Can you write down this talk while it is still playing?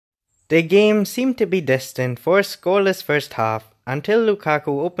The game seemed to be destined for a scoreless first half until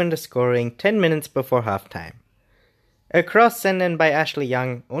Lukaku opened the scoring 10 minutes before halftime. A cross sent in by Ashley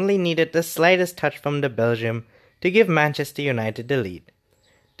Young only needed the slightest touch from the Belgium to give Manchester United the lead.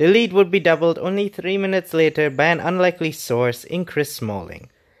 The lead would be doubled only 3 minutes later by an unlikely source in Chris Smalling.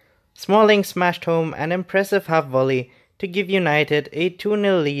 Smalling smashed home an impressive half volley to give United a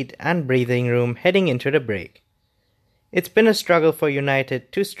 2-0 lead and breathing room heading into the break. It's been a struggle for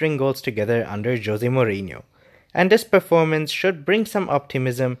United to string goals together under Jose Mourinho, and this performance should bring some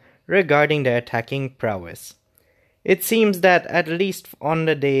optimism regarding their attacking prowess. It seems that at least on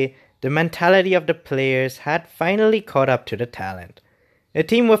the day, the mentality of the players had finally caught up to the talent. A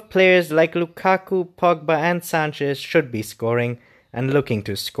team with players like Lukaku, Pogba and Sanchez should be scoring and looking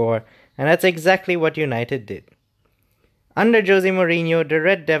to score, and that's exactly what United did. Under Jose Mourinho, the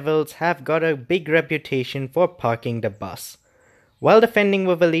Red Devils have got a big reputation for parking the bus. While defending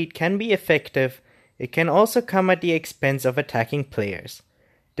with a lead can be effective, it can also come at the expense of attacking players.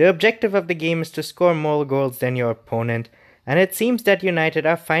 The objective of the game is to score more goals than your opponent, and it seems that United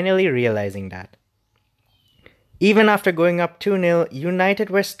are finally realizing that. Even after going up 2-0, United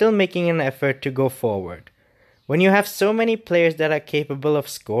were still making an effort to go forward. When you have so many players that are capable of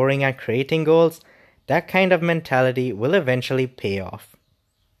scoring and creating goals, that kind of mentality will eventually pay off.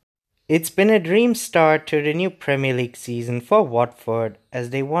 It's been a dream start to the new Premier League season for Watford as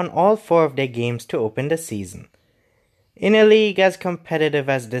they won all 4 of their games to open the season. In a league as competitive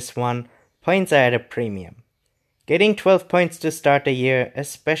as this one, points are at a premium. Getting 12 points to start a year,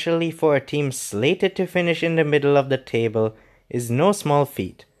 especially for a team slated to finish in the middle of the table, is no small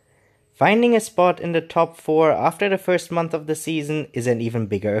feat. Finding a spot in the top 4 after the first month of the season is an even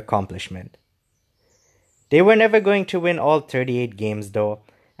bigger accomplishment. They were never going to win all 38 games though,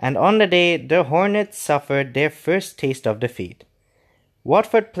 and on the day, the Hornets suffered their first taste of defeat.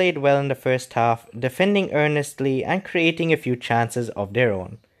 Watford played well in the first half, defending earnestly and creating a few chances of their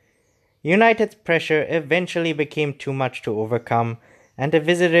own. United's pressure eventually became too much to overcome, and the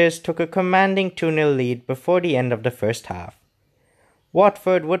visitors took a commanding 2-0 lead before the end of the first half.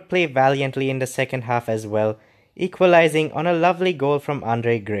 Watford would play valiantly in the second half as well, equalizing on a lovely goal from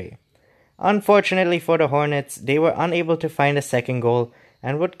Andre Gray. Unfortunately for the Hornets, they were unable to find a second goal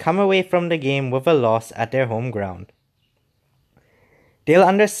and would come away from the game with a loss at their home ground. They'll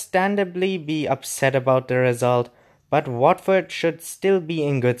understandably be upset about the result, but Watford should still be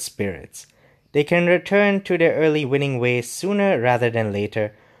in good spirits. They can return to their early winning ways sooner rather than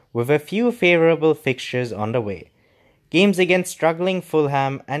later, with a few favourable fixtures on the way. Games against struggling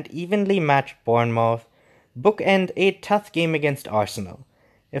Fulham and evenly matched Bournemouth bookend a tough game against Arsenal.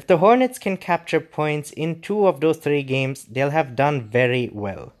 If the Hornets can capture points in 2 of those 3 games, they'll have done very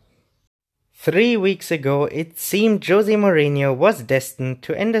well. 3 weeks ago, it seemed Jose Mourinho was destined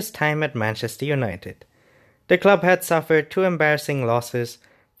to end his time at Manchester United. The club had suffered 2 embarrassing losses,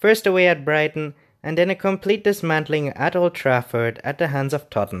 first away at Brighton and then a complete dismantling at Old Trafford at the hands of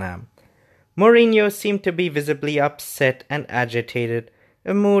Tottenham. Mourinho seemed to be visibly upset and agitated,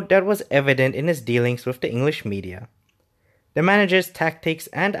 a mood that was evident in his dealings with the English media. The manager's tactics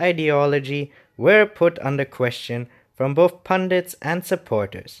and ideology were put under question from both pundits and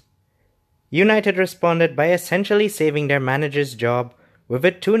supporters. United responded by essentially saving their manager's job with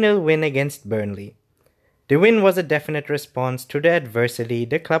a 2-0 win against Burnley. The win was a definite response to the adversity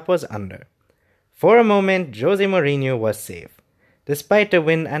the club was under. For a moment, Jose Mourinho was safe. Despite the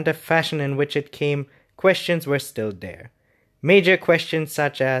win and the fashion in which it came, questions were still there. Major questions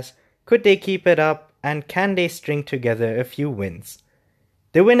such as, could they keep it up and can they string together a few wins?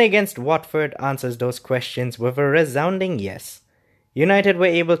 The win against Watford answers those questions with a resounding yes. United were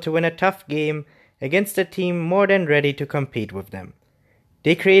able to win a tough game against a team more than ready to compete with them.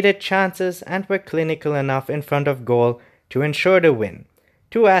 They created chances and were clinical enough in front of goal to ensure the win,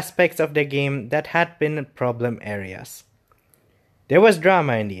 2 aspects of the game that had been problem areas. There was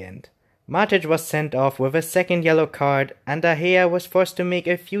drama in the end. Matic was sent off with a second yellow card and De Gea was forced to make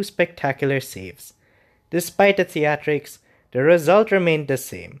a few spectacular saves. Despite the theatrics, the result remained the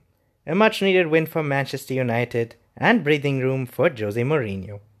same. A much-needed win for Manchester United and breathing room for Jose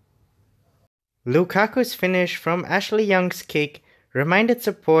Mourinho. Lukaku's finish from Ashley Young's kick reminded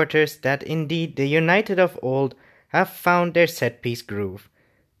supporters that indeed the United of old have found their set-piece groove.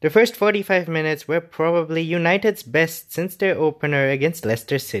 The first 45 minutes were probably United's best since their opener against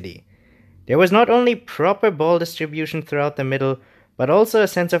Leicester City. There was not only proper ball distribution throughout the middle, but also a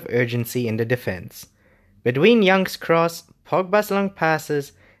sense of urgency in the defense. Between Young's cross, Pogba's long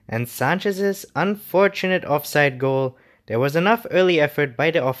passes, and Sanchez's unfortunate offside goal, there was enough early effort by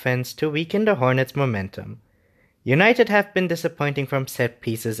the offense to weaken the Hornets' momentum. United have been disappointing from set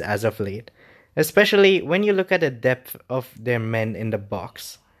pieces as of late, especially when you look at the depth of their men in the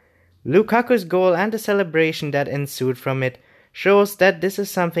box. Lukaku's goal and the celebration that ensued from it shows that this is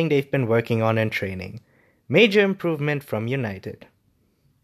something they've been working on in training. Major improvement from United.